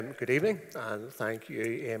Good evening, and thank you,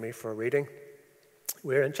 Amy, for reading.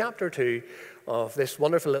 We're in chapter 2 of this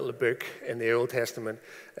wonderful little book in the Old Testament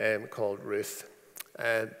called Ruth.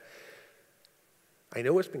 I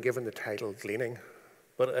know it's been given the title Gleaning,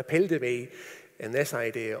 but it appealed to me in this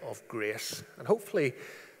idea of grace. And hopefully,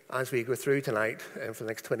 as we go through tonight for the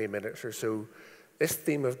next 20 minutes or so, this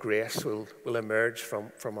theme of grace will emerge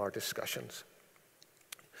from our discussions.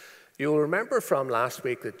 You'll remember from last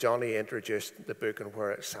week that Johnny introduced the book and where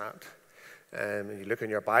it sat. When you look in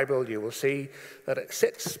your Bible, you will see that it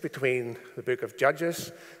sits between the book of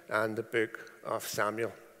Judges and the book of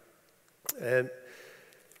Samuel.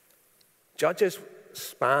 Judges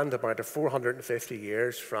spanned about 450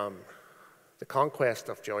 years from the conquest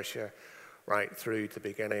of Joshua right through to the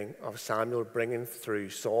beginning of Samuel, bringing through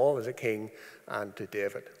Saul as a king and to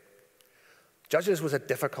David. Judges was a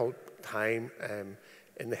difficult time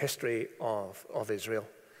in the history of Israel.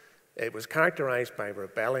 It was characterized by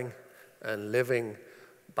rebelling and living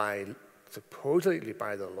supposedly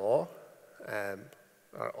by the law,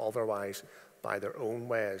 or otherwise by their own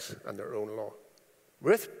ways and their own law.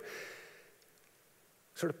 Ruth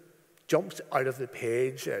sort of jumps out of the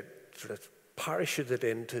page, sort of parachuted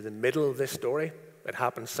into the middle of this story. It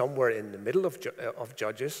happens somewhere in the middle of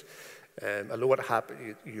Judges. Although it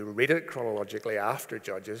happened, you read it chronologically after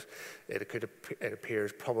Judges, it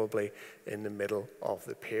appears probably in the middle of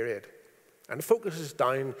the period. And it focuses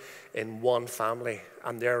down in one family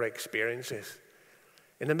and their experiences.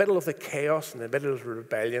 In the middle of the chaos, in the middle of the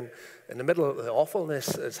rebellion, in the middle of the awfulness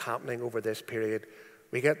that's happening over this period,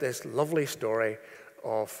 we get this lovely story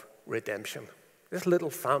of redemption. This little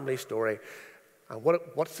family story, and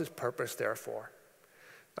what's its purpose therefore?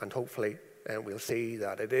 And hopefully we'll see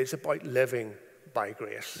that it is about living by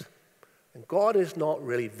grace. And God is not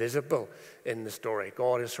really visible in the story.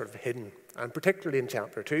 God is sort of hidden. And particularly in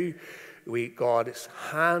chapter 2, God's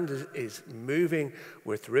hand is moving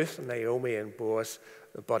with Ruth and Naomi and Boaz,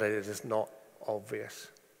 but it is not obvious.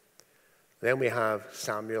 Then we have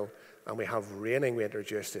Samuel, and we have reigning. We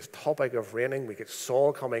introduce this topic of reigning. We get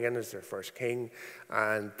Saul coming in as their first king,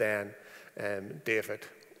 and then David.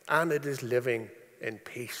 And it is living in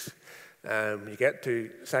peace. You get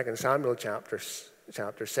to 2 Samuel chapter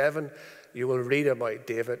 7, you will read about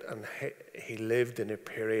David, and he lived in a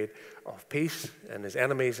period of peace, and his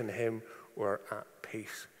enemies and him were at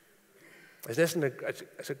peace.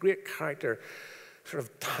 It's a great character sort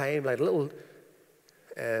of time, like a little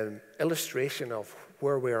illustration of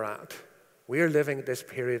where we're at. We are living at this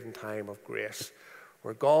period in time of grace,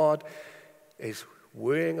 where God is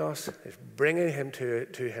wooing us, is bringing him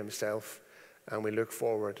to himself, and we look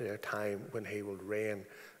forward to a time when he will reign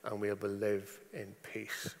and we'll live in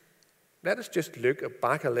peace. Let us just look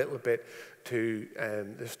back a little bit to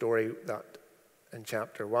the story that in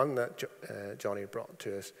chapter 1 that Johnny brought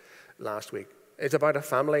to us last week. It's about a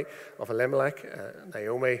family of Elimelech,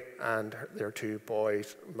 Naomi, and their two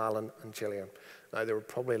boys, Mahlon and Chilion. Now, they were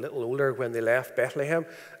probably a little older when they left Bethlehem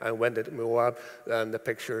and went to Moab, and the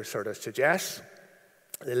picture sort of suggests.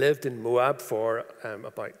 They lived in Moab for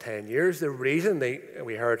about 10 years. The reason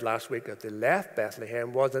we heard last week that they left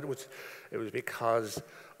Bethlehem was that it was because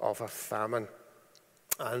of a famine.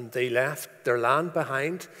 And they left their land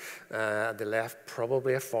behind. They left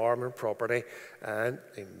probably a farm and property. And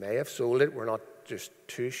they may have sold it. We're not just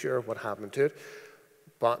too sure what happened to it.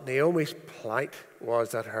 But Naomi's plight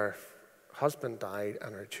was that her husband died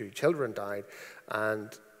and her two children died.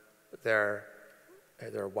 And their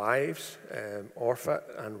wives, Orpah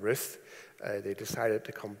and Ruth, they decided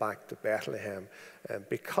to come back to Bethlehem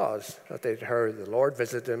because that they'd heard the Lord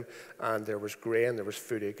visit them and there was grain, there was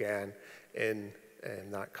food again in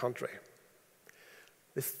that country.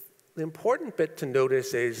 The important bit to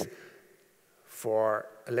notice is for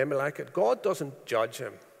Elimelech, that God doesn't judge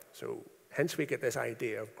him. So hence we get this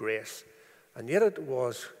idea of grace. And yet it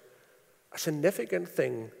was a significant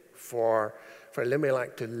thing for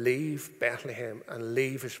Elimelech to leave Bethlehem and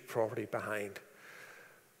leave his property behind.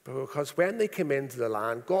 Because when they came into the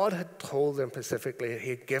land, God had told them specifically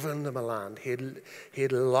he had given them a land. He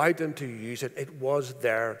had allowed them to use it. It was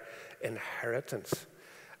their inheritance.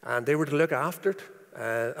 And they were to look after it,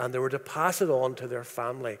 and they were to pass it on to their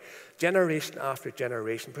family, generation after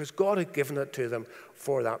generation, because God had given it to them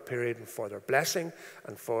for that period and for their blessing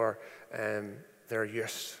and for their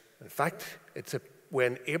use. In fact,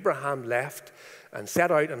 when Abraham left and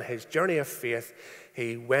set out on his journey of faith,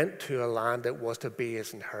 he went to a land that was to be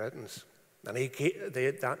his inheritance. And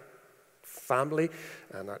that family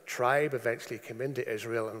and that tribe eventually came into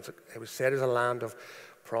Israel, and it was said as a land of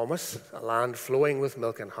promise, a land flowing with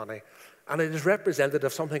milk and honey. And it is representative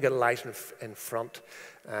of something that lies in front,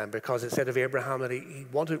 because it said of Abraham that he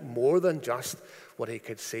wanted more than just what he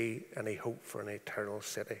could see, and he hoped for an eternal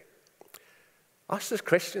city. Us as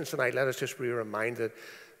Christians tonight, let us just be reminded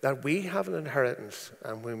that we have an inheritance.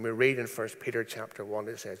 And when we read in 1 Peter chapter 1,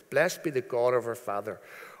 it says, "Blessed be the God of our Father,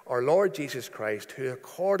 our Lord Jesus Christ, who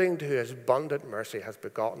according to his abundant mercy has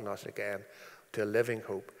begotten us again to a living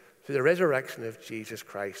hope, through the resurrection of Jesus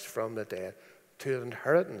Christ from the dead, to an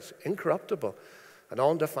inheritance incorruptible and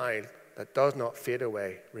undefiled, that does not fade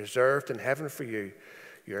away, reserved in heaven for you.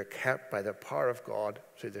 You are kept by the power of God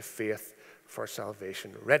through the faith for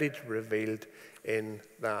salvation, ready to be revealed in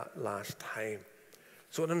that last time."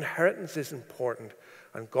 So an inheritance is important.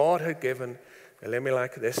 And God had given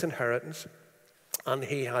Elimelech this inheritance, and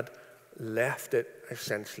he had left it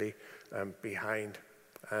essentially behind.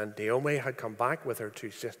 And Naomi had come back with her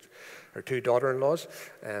two daughter-in-laws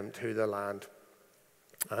to the land.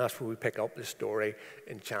 And that's where we pick up the story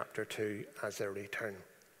in chapter 2 as they return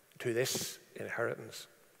to this inheritance.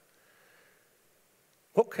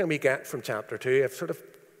 What can we get from chapter 2? I've sort of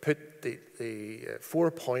put the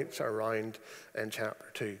 4 points around in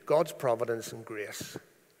chapter 2. God's providence and grace.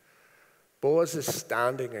 Boaz's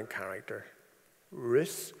standing and character.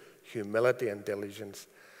 Ruth's humility and diligence.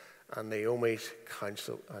 And Naomi's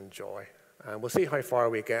counsel and joy. And we'll see how far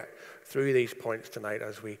we get through these points tonight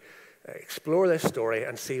as we explore this story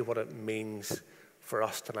and see what it means for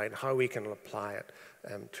us tonight, how we can apply it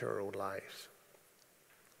to our own lives.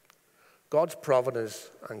 God's providence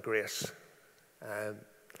and grace.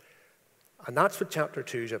 And that's what chapter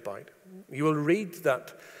 2 is about. You will read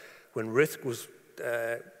that when Ruth goes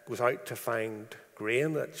out to find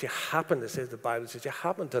grain, that she happened, it says the Bible says, she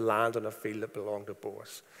happened to land on a field that belonged to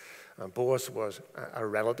Boaz. And Boaz was a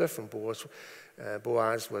relative, and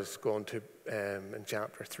Boaz was going to, in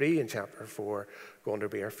chapter 3 and chapter 4, going to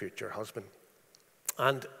be her future husband.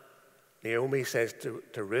 And Naomi says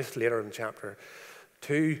to Ruth later in chapter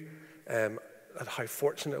 2 that how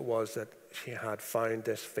fortunate it was that she had found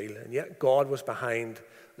this field. And yet God was behind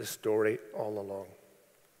the story all along.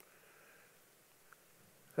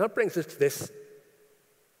 And that brings us to this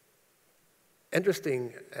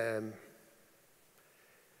interesting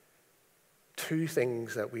two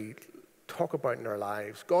things that we talk about in our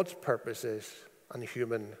lives: God's purposes and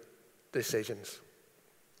human decisions.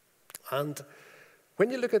 And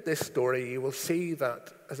when you look at this story, you will see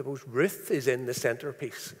that, I suppose, Ruth is in the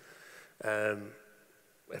centerpiece.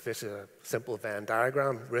 If it's a simple Venn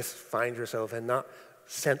diagram, Ruth finds herself in that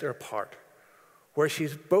center part where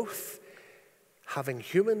she's both having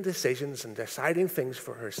human decisions and deciding things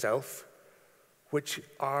for herself which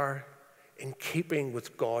are in keeping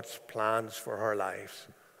with God's plans for her lives.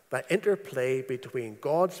 That interplay between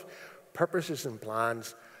God's purposes and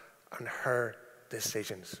plans and her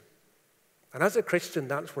decisions. And as a Christian,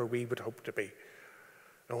 that's where we would hope to be.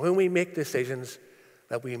 And when we make decisions,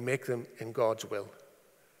 that we make them in God's will.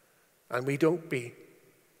 And we don't be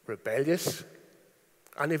rebellious.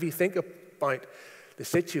 And if you think about the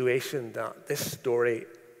situation that this story,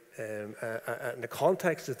 and the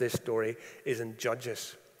context of this story is in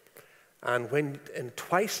Judges. And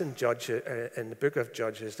twice in the book of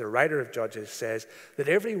Judges, the writer of Judges says that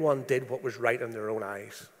everyone did what was right in their own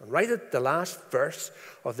eyes. And right at the last verse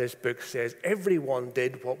of this book says, everyone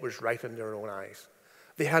did what was right in their own eyes.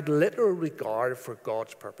 They had literal regard for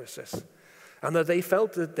God's purposes. And that they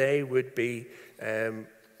felt that they would be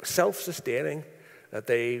self-sustaining, that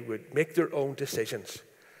they would make their own decisions.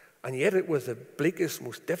 And yet it was the bleakest,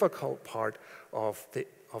 most difficult part of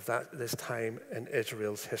this time in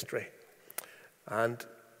Israel's history. And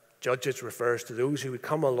Judges refers to those who would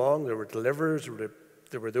come along. There were deliverers.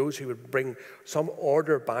 There were those who would bring some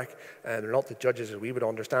order back. And they're not the judges as we would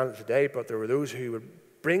understand it today, but there were those who would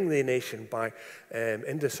bring the nation back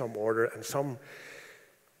into some order and some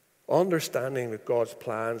understanding with God's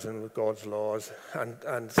plans and with God's laws,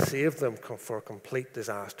 and save them for complete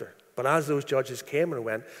disaster. But as those judges came and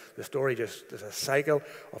went, the story there's a cycle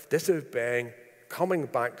of disobeying, coming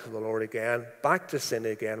back to the Lord again, back to sin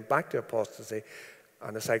again, back to apostasy,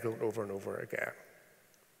 and the cycle over and over again.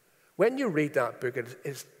 When you read that book,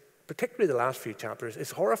 it's particularly the last few chapters,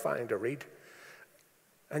 it's horrifying to read.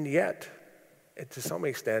 And yet, to some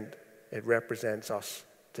extent, it represents us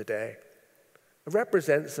today. It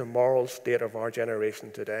represents the moral state of our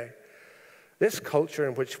generation today. This culture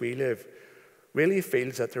in which we live really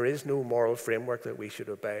feels that there is no moral framework that we should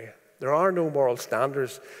obey. There are no moral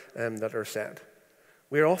standards that are set.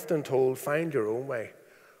 We are often told, find your own way,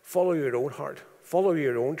 follow your own heart, follow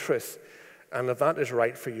your own truth, and if that is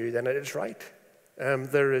right for you, then it is right.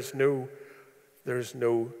 There is no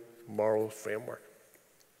moral framework.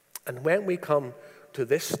 And when we come to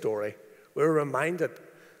this story, we're reminded,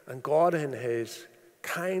 and God in his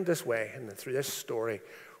kindest way, and through this story,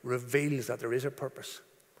 reveals that there is a purpose.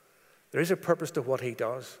 There is a purpose to what he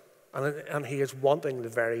does, and he is wanting the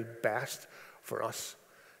very best for us.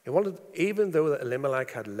 He wanted, even though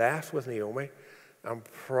Elimelech had left with Naomi and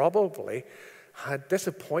probably had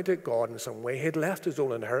disappointed God in some way, he had left his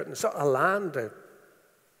own inheritance, a land, a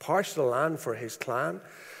partial land for his clan,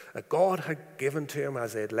 that God had given to him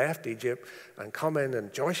as they had left Egypt and come in,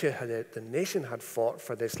 and Joshua, the nation had fought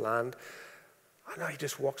for this land, and now he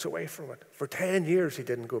just walks away from it. For 10 years he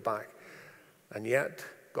didn't go back, and yet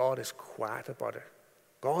God is quiet about it.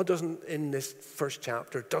 God doesn't, in this first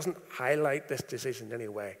chapter, doesn't highlight this decision in any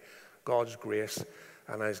way. God's grace,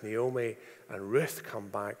 and as Naomi and Ruth come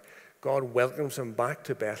back, God welcomes them back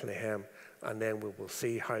to Bethlehem, and then we will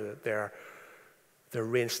see how they're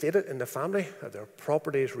reinstated in the family, their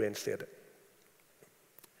property is reinstated.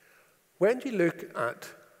 When you look at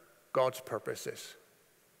God's purposes,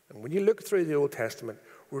 and when you look through the Old Testament,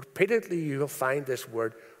 repeatedly you will find this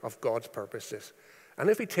word of God's purposes. And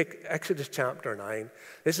if we take Exodus chapter 9,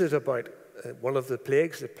 this is about one of the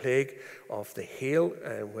plagues, the plague of the hail,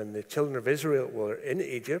 when the children of Israel were in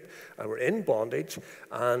Egypt and were in bondage,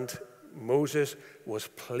 and Moses was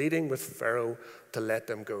pleading with Pharaoh to let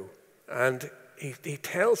them go. And he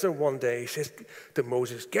tells him one day, he says to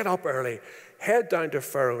Moses, get up early, head down to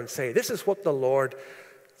Pharaoh and say, this is what the Lord,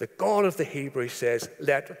 the God of the Hebrews says,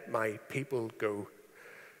 let my people go,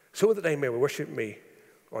 so that they may worship me.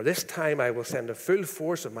 Or this time I will send a full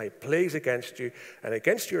force of my plagues against you and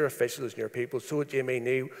against your officials and your people, so that you may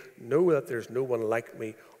know that there's no one like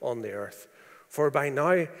me on the earth. For by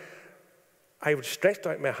now I would stretch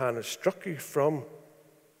out my hand and struck you from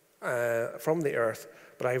the earth,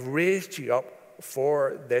 but I've raised you up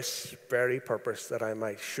for this very purpose, that I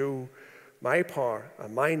might show my power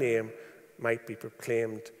and my name might be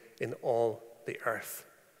proclaimed in all the earth.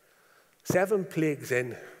 7 plagues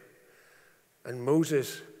in, and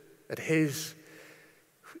Moses, at his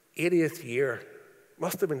 80th year,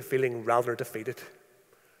 must have been feeling rather defeated.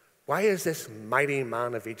 Why is this mighty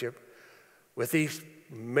man of Egypt, with these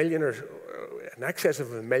in excess of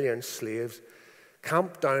 1 million slaves,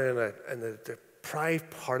 camped down in the deprived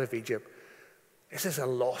part of Egypt? This is a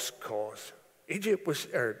lost cause.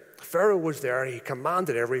 Pharaoh was there, he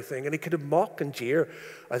commanded everything, and he could have mocked and jeer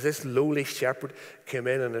as this lowly shepherd came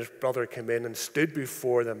in and his brother came in and stood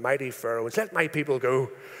before the mighty Pharaoh and said, let my people go.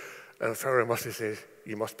 And Pharaoh must have said,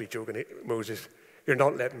 you must be joking, Moses. You're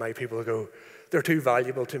not letting my people go. They're too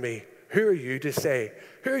valuable to me. Who are you to say?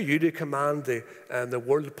 Who are you to command the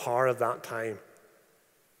world power of that time?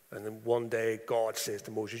 And then one day God says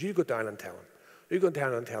to Moses, you go down and tell him. You go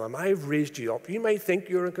down and tell him, I've raised you up. You might think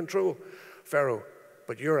you're in control, Pharaoh,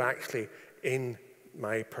 but you're actually in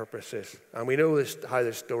my purposes. And we know how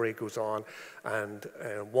this story goes on. And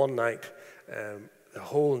one night, the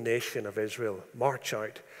whole nation of Israel march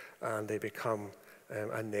out, and they become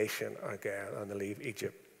a nation again, and they leave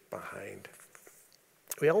Egypt behind.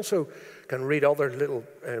 We also can read other little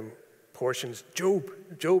portions.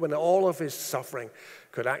 Job in all of his suffering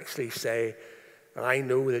could actually say, and I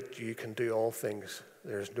know that you can do all things.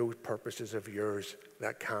 There's no purposes of yours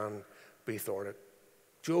that can be thwarted.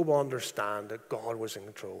 Job understood that God was in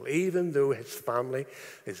control. Even though his family,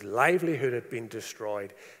 his livelihood had been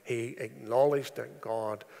destroyed, he acknowledged that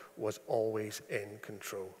God was always in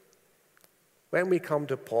control. When we come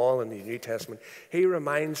to Paul in the New Testament, he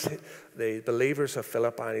reminds the believers of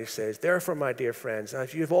Philippi, and he says, therefore, my dear friends,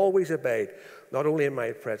 as you've always obeyed, not only in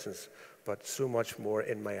my presence, but so much more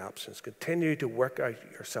in my absence, continue to work out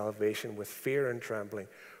your salvation with fear and trembling,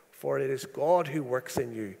 for it is God who works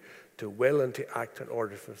in you to will and to act in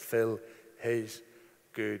order to fulfill his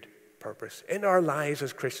good purpose. In our lives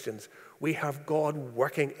as Christians, we have God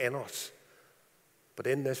working in us. But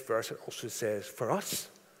in this verse, it also says, for us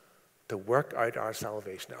to work out our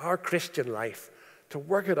salvation, our Christian life, to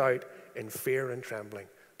work it out in fear and trembling,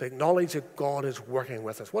 to acknowledge that God is working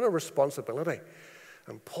with us. What a responsibility.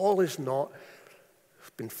 And Paul is not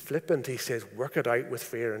been flippant. He says, work it out with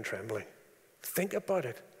fear and trembling. Think about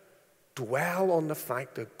it. Dwell on the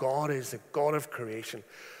fact that God is the God of creation.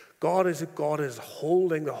 God is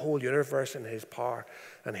holding the whole universe in his power.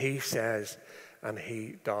 And he says, and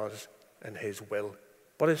he does in his will.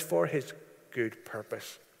 But it's for his good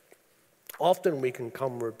purpose. Often we can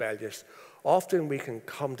come rebellious. Often we can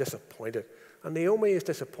come disappointed. And Naomi is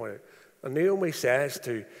disappointed. And Naomi says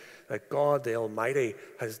that God the Almighty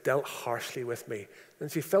has dealt harshly with me.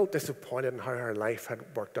 And she felt disappointed in how her life had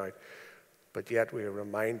worked out. But yet we are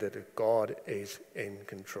reminded that God is in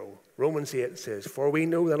control. Romans 8 says, for we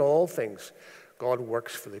know that all things God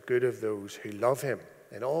works for the good of those who love him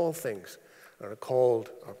in all things and are called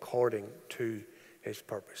according to his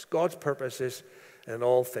purpose. God's purpose is in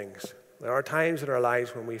all things. There are times in our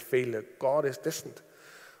lives when we feel that God is distant.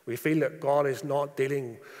 We feel that God is not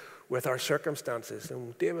dealing with our circumstances.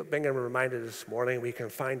 And David Bingham reminded us this morning, we can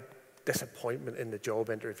find disappointment in the job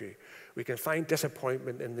interview. We can find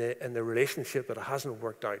disappointment in the relationship that hasn't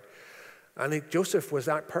worked out. And Joseph was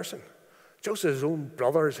that person. Joseph's own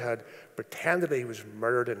brothers had pretended he was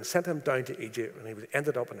murdered and sent him down to Egypt, and he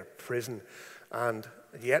ended up in a prison. And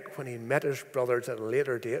yet, when he met his brothers at a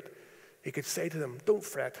later date, he could say to them, "Don't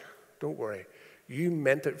fret, don't worry. You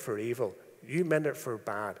meant it for evil. You meant it for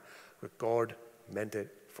bad, but God meant it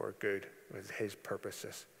for good with his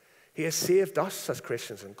purposes." He has saved us as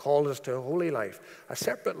Christians and called us to a holy life, a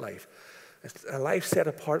separate life, a life set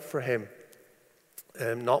apart for him,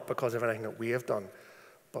 not because of anything that we have done,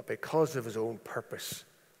 but because of his own purpose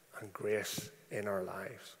and grace in our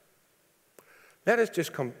lives. Let us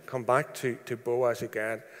just come back to Boaz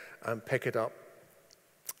again and pick it up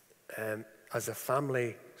as a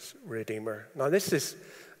family redeemer. Now, this is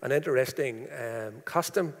an interesting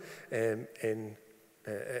custom in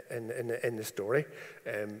the story.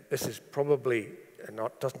 This is probably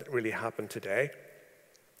doesn't really happen today.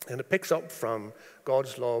 And it picks up from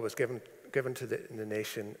God's law was given to the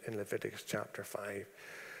nation in Leviticus chapter 5.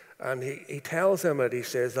 And he tells them that he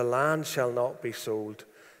says, "The land shall not be sold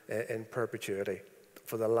in perpetuity,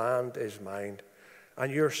 for the land is mine.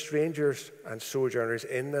 And your strangers and sojourners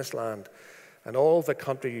in this land, and all the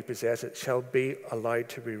country you possess it, shall be allowed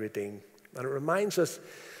to be redeemed." And it reminds us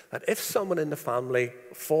that if someone in the family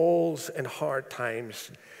falls in hard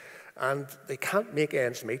times and they can't make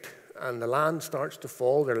ends meet, and the land starts to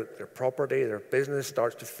fall, their property, their business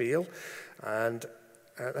starts to fail, and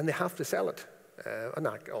they have to sell it. And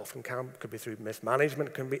that often could be through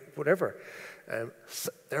mismanagement, can be whatever.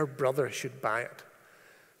 Their brother should buy it.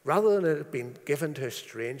 Rather than it being given to a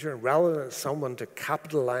stranger, rather than someone to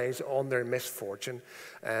capitalize on their misfortune,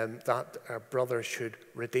 that a brother should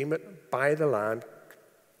redeem it, buy the land,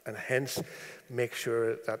 and hence make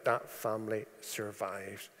sure that that family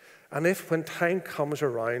survives. And if when time comes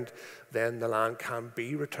around, then the land can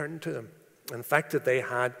be returned to them. In fact, that they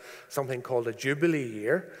had something called a jubilee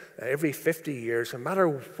year. Every 50 years, no matter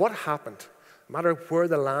what happened, no matter where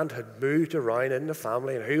the land had moved around in the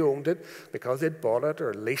family and who owned it, because they'd bought it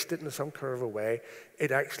or leased it in some kind of a way,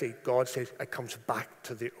 it actually, God says, it comes back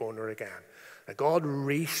to the owner again. And God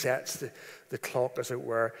resets the clock, as it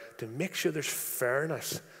were, to make sure there's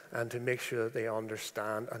fairness and to make sure that they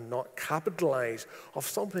understand and not capitalize off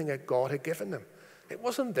something that God had given them. It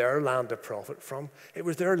wasn't their land to profit from. It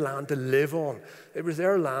was their land to live on. It was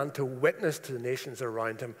their land to witness to the nations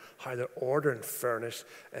around them how the order and fairness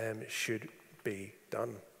should be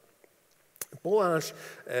done. Boaz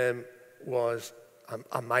was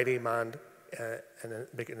a mighty man, and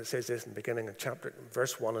it says this in the beginning of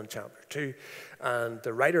verse 1 and chapter 2. And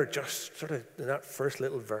the writer just sort of, in that first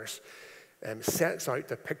little verse, sets out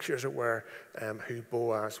the picture, as it were, who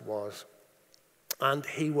Boaz was. And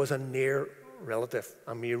he was a near relative.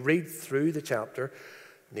 And when you read through the chapter,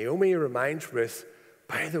 Naomi reminds Ruth,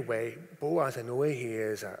 by the way, Boaz, I know he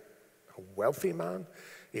is a wealthy man.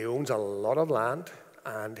 He owns a lot of land,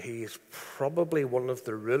 and he's probably one of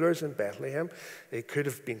the rulers in Bethlehem. He could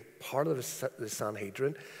have been part of the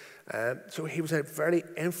Sanhedrin. So he was a very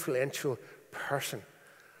influential person.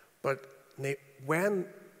 But when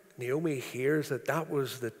Naomi hears that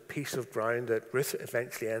was the piece of ground that Ruth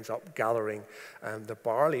eventually ends up gathering the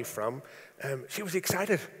barley from, she was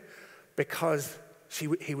excited because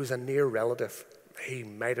he was a near relative. He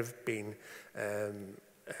might have been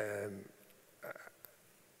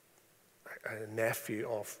a nephew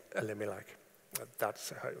of Elimelech. That's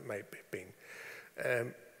how it might have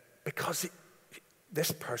been. Because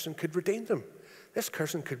this person could redeem them. This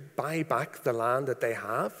person could buy back the land that they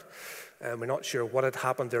have. We're not sure what had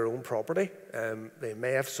happened to their own property. They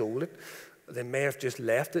may have sold it. They may have just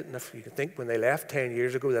left it. And if you can think, when they left 10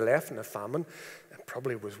 years ago, they left in a famine. It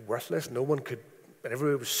probably was worthless. No one could,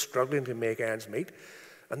 everybody was struggling to make ends meet.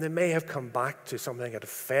 And they may have come back to something that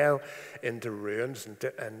fell into ruins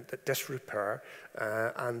and disrepair.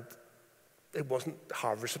 And it wasn't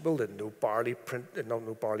harvestable. There had no barley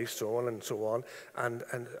no barley sown, and so on.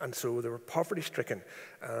 And so they were poverty-stricken.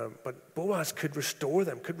 But Boaz could restore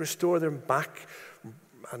them back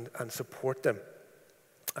and support them.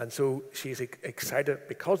 And so she's excited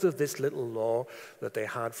because of this little law that they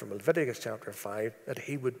had from Leviticus chapter 5, that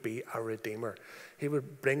he would be a redeemer. He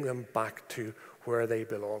would bring them back to where they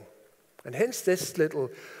belong. And hence this little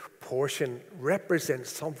portion represents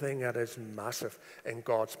something that is massive in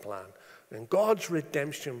God's plan. In God's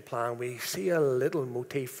redemption plan, we see a little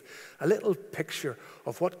motif, a little picture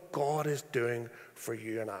of what God is doing for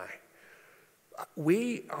you and I.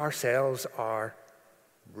 We ourselves are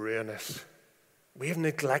ruinous. We have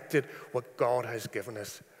neglected what God has given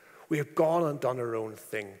us. We have gone and done our own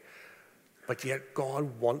thing. But yet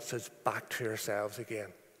God wants us back to ourselves again.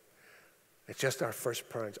 It's just our first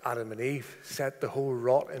parents, Adam and Eve, set the whole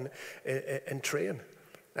rot in train.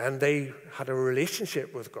 And they had a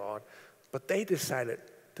relationship with God, but they decided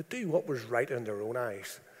to do what was right in their own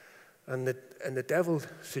eyes. And the devil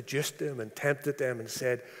seduced them and tempted them and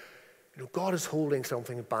said, God is holding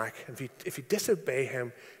something back. If you disobey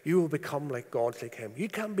him, you will become like gods like him. You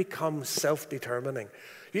can become self-determining.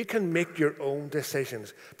 You can make your own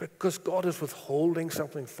decisions because God is withholding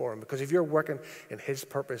something for him. Because if you're working in his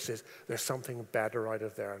purposes, there's something better out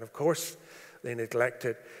of there. And of course, they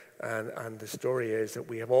neglected. And the story is that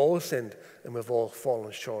we have all sinned and we've all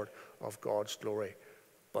fallen short of God's glory.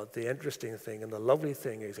 But the interesting thing and the lovely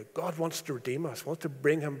thing is that God wants to redeem us, wants to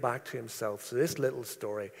bring him back to himself. So this little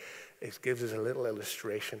story, it gives us a little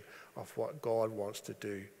illustration of what God wants to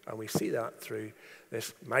do. And we see that through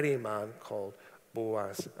this mighty man called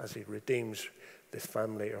Boaz as he redeems this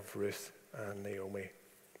family of Ruth and Naomi.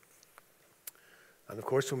 And of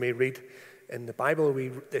course, when we read in the Bible,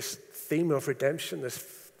 this theme of redemption, this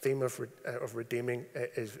theme of redeeming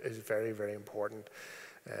is very, very important.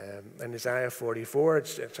 In Isaiah 44,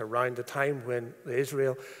 it's around the time when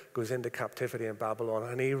Israel goes into captivity in Babylon,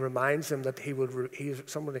 and he reminds them that he is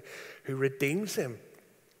somebody who redeems them.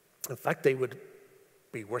 In fact, they would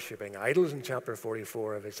be worshipping idols in chapter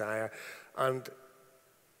 44 of Isaiah, and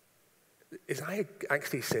Isaiah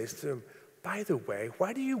actually says to them, by the way,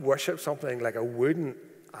 why do you worship something like a wooden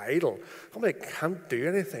idol? Somebody can't do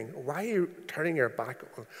anything. Why are you turning your back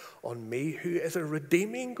on me, who is a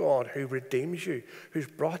redeeming God, who redeems you, who's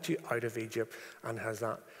brought you out of Egypt and has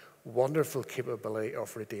that wonderful capability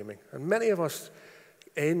of redeeming? And many of us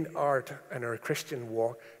in our Christian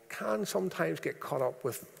walk can sometimes get caught up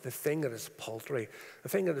with the thing that is paltry, the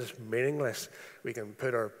thing that is meaningless. We can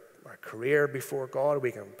put our career before God,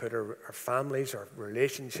 we can put our families, our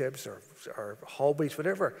relationships, our hobbies,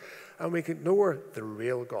 whatever, and we can ignore the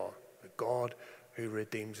real God, the God who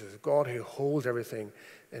redeems us, the God who holds everything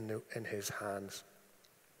in his hands.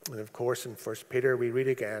 And of course, in 1 Peter, we read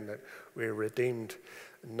again that we're redeemed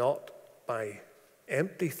not by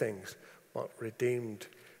empty things, but redeemed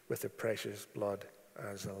with the precious blood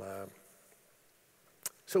as a lamb.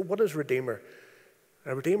 So what is Redeemer?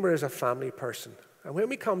 A Redeemer is a family person. And when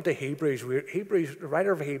we come to Hebrews, the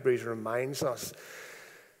writer of Hebrews reminds us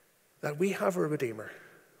that we have a Redeemer.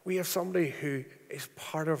 We have somebody who is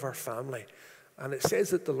part of our family. And it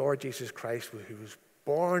says that the Lord Jesus Christ, who was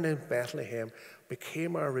born in Bethlehem,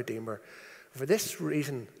 became our Redeemer. For this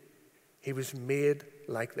reason, he was made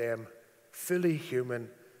like them, fully human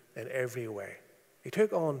in every way. He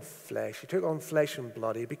took on flesh. He took on flesh and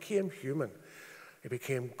blood. He became human. He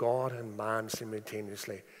became God and man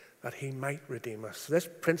simultaneously, that he might redeem us. This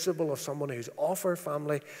principle of someone who's of our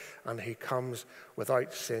family and he comes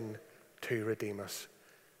without sin to redeem us.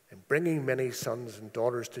 In bringing many sons and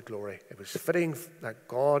daughters to glory, it was fitting that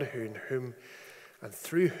God, in whom and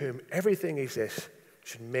through whom everything exists,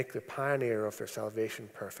 should make the pioneer of their salvation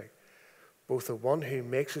perfect. Both the one who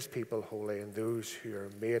makes his people holy and those who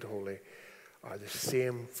are made holy are the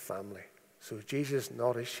same family. So Jesus is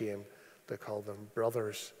not ashamed to call them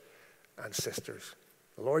brothers and sisters.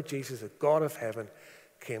 The Lord Jesus, the God of heaven,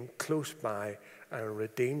 came close by and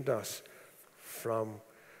redeemed us from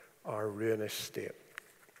our ruinous state.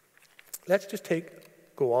 Let's just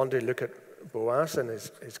go on to look at Boaz and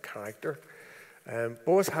his character.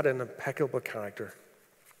 Boaz had an impeccable character.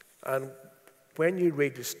 And when you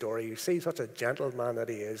read the story, you see such a gentleman that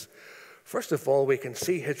he is. First of all, we can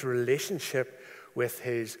see his relationship with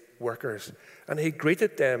his workers. And he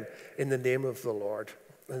greeted them in the name of the Lord,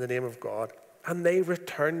 in the name of God. And they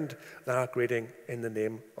returned that greeting in the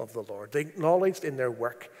name of the Lord. They acknowledged in their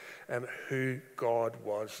work who God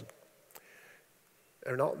was.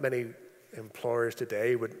 There are not many employers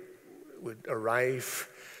today would arrive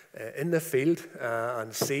in the field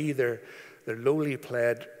and see their lowly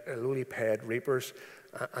paid reapers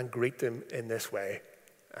and greet them in this way.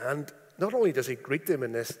 And not only does he greet them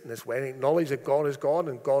in this way, he acknowledges that God is God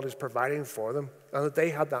and God is providing for them, and that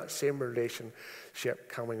they had that same relationship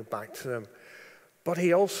coming back to them. But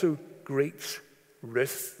he also greets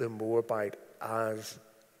Ruth the Moabite as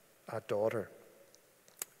a daughter.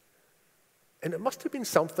 And it must have been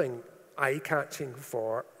something eye-catching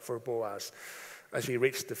for Boaz as he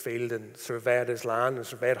reached the field and surveyed his land and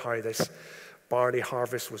surveyed how this barley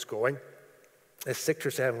harvest was going. It's 6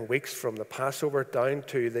 or 7 weeks from the Passover down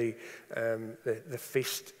to the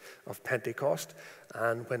feast of Pentecost,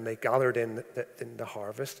 and when they gathered in the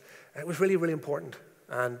harvest, it was really, really important.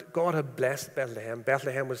 And God had blessed Bethlehem.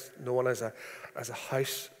 Bethlehem was known as a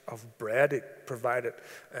house of bread. It provided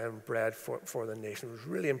bread for the nation. It was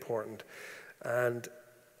really important. And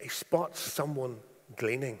he spots someone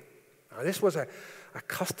gleaning. Now, this was a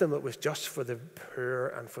custom that was just for the poor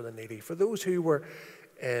and for the needy, for those who were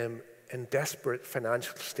in desperate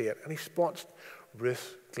financial state. And he spots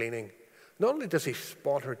Ruth gleaning. Not only does he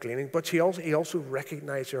spot her gleaning, but he also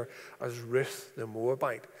recognized her as Ruth the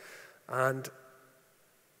Moabite. And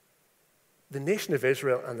the nation of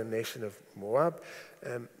Israel and the nation of Moab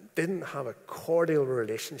didn't have a cordial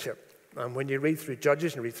relationship. And when you read through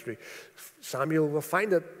Judges and read through Samuel, we'll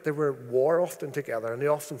find that they were at war often together, and they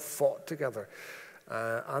often fought together.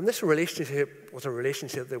 And this relationship was a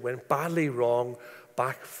relationship that went badly wrong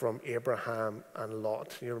back from Abraham and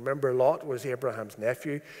Lot. You remember Lot was Abraham's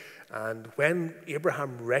nephew, and when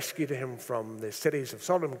Abraham rescued him from the cities of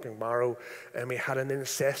Sodom and Gomorrah, he had an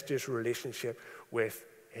incestuous relationship with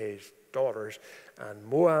his daughters. And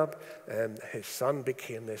Moab, his son,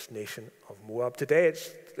 became this nation of Moab. Today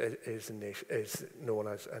is known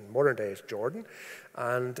as, in modern day, as Jordan.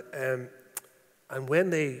 And when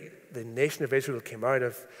the nation of Israel came out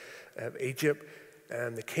of Egypt,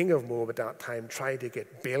 the king of Moab at that time tried to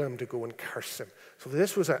get Balaam to go and curse him. So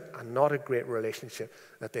this was not a great relationship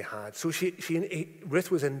that they had. So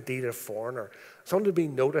Ruth was indeed a foreigner, someone to be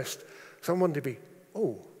noticed, someone to be,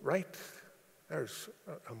 oh, right, there's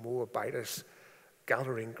a Moabitess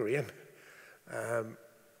gathering grain.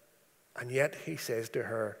 And yet he says to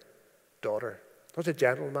her, daughter, there's a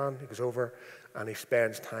gentleman who goes over and he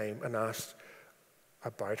spends time and asks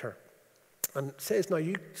about her. And says, now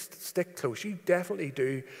you stick close. You definitely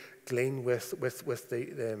do glean with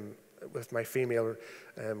my female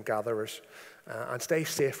gatherers, and stay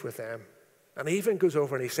safe with them. And he even goes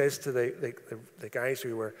over and he says to the guys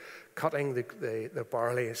who were cutting the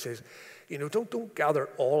barley, and says, don't gather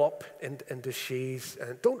all up into sheaves,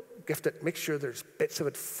 and don't gift it. Make sure there's bits of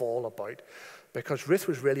it fall about, because Ruth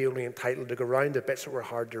was really only entitled to go around the bits that were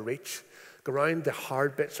hard to reach. Go around the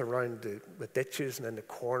hard bits around the ditches and in the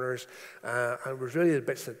corners. And it was really the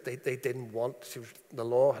bits that they didn't want. The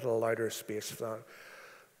law had allowed her space for that.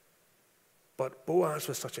 But Boaz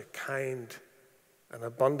was such a kind and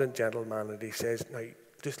abundant gentleman that he says, now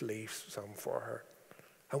just leave some for her.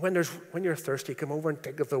 And when you're thirsty, come over and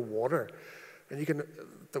take of the water. And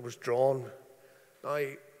that was drawn. Now,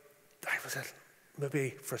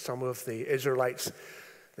 maybe for some of the Israelites,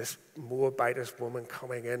 this Moabitess woman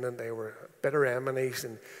coming in, and they were bitter enemies,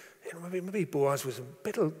 and maybe Boaz was a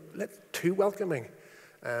bit too welcoming.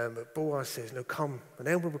 But Boaz says, "No, come." And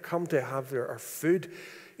then when we come to have our food,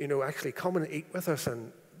 actually come and eat with us,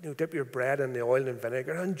 and dip your bread in the oil and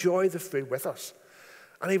vinegar, and enjoy the food with us.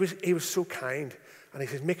 And he was so kind, and he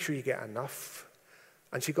says, "Make sure you get enough."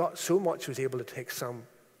 And she got so much, she was able to take some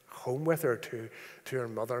home with her to her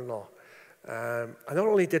mother-in-law. And not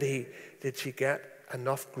only did she get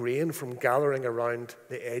enough grain from gathering around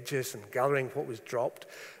the edges and gathering what was dropped,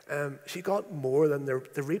 she got more than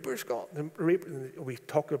the reapers got. We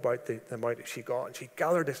talked about the amount that she got, and she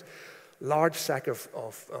gathered this large sack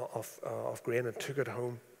of grain and took it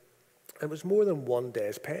home. It was more than one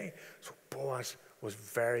day's pay. So Boaz was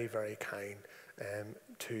very, very kind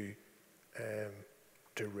to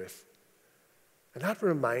Ruth. And that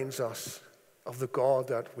reminds us of the God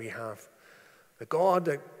that we have. The God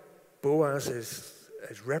that Boaz is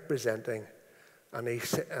representing, and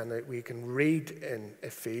we can read in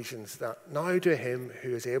Ephesians that now to him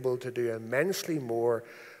who is able to do immensely more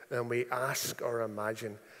than we ask or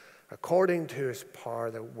imagine, according to his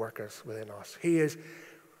power that worketh within us. He is,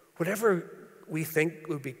 whatever we think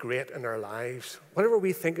would be great in our lives, whatever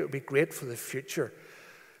we think it would be great for the future,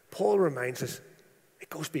 Paul reminds us it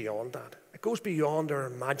goes beyond that. It goes beyond our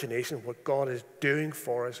imagination, what God is doing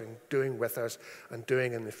for us and doing with us and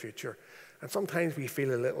doing in the future. And sometimes we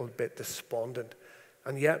feel a little bit despondent.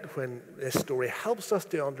 And yet when this story helps us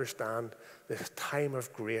to understand this time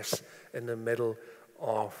of grace in the middle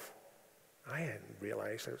of, I didn't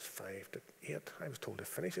realize it was 5 to 8. I was told to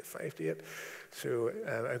finish at 5 to 8. So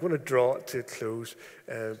I'm going to draw it to a close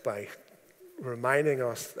by reminding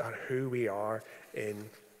us that who we are in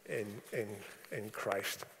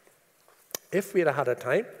Christ. If we had a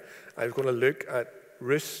time, I was going to look at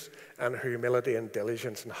Ruth and her humility and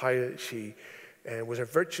diligence, and how she was a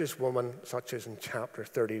virtuous woman, such as in chapter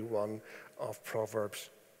 31 of Proverbs.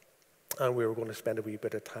 And we were going to spend a wee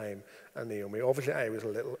bit of time in Naomi. Obviously, I was a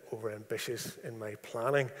little over-ambitious in my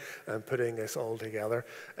planning and putting this all together.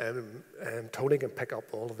 Tony can pick up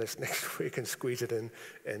all of this next week and squeeze it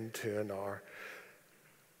into an hour.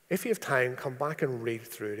 If you have time, come back and read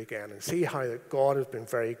through it again and see how God has been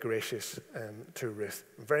very gracious to Ruth,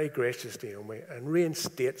 very gracious to Naomi, and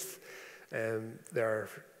reinstates their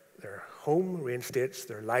home, reinstates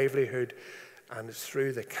their livelihood, and it's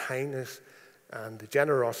through the kindness and the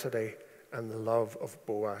generosity and the love of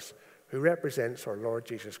Boaz, who represents our Lord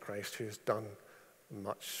Jesus Christ, who has done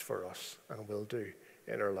much for us and will do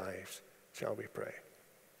in our lives. Shall we pray?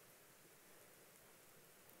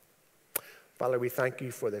 Father, we thank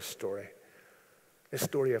you for this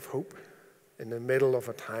story of hope in the middle of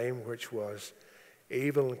a time which was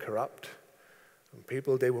evil and corrupt, and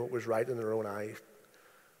people did what was right in their own eyes,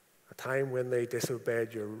 a time when they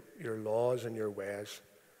disobeyed your laws and your ways.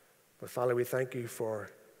 But Father, we thank you for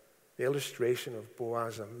the illustration of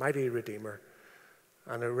Boaz, a mighty Redeemer,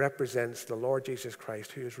 and it represents the Lord Jesus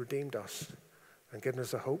Christ, who has redeemed us and given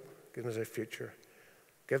us a hope, given us a future,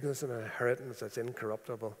 given us an inheritance that's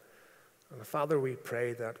incorruptible. And Father, we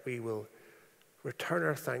pray that we will return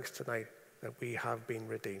our thanks tonight that we have been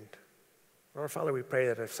redeemed. Lord, Father, we pray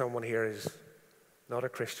that if someone here is not a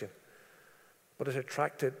Christian, but is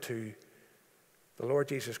attracted to the Lord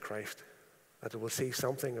Jesus Christ, that they will see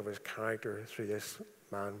something of his character through this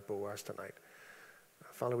man, Boaz, tonight.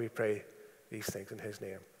 Father, we pray these things in his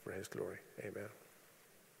name for his glory. Amen.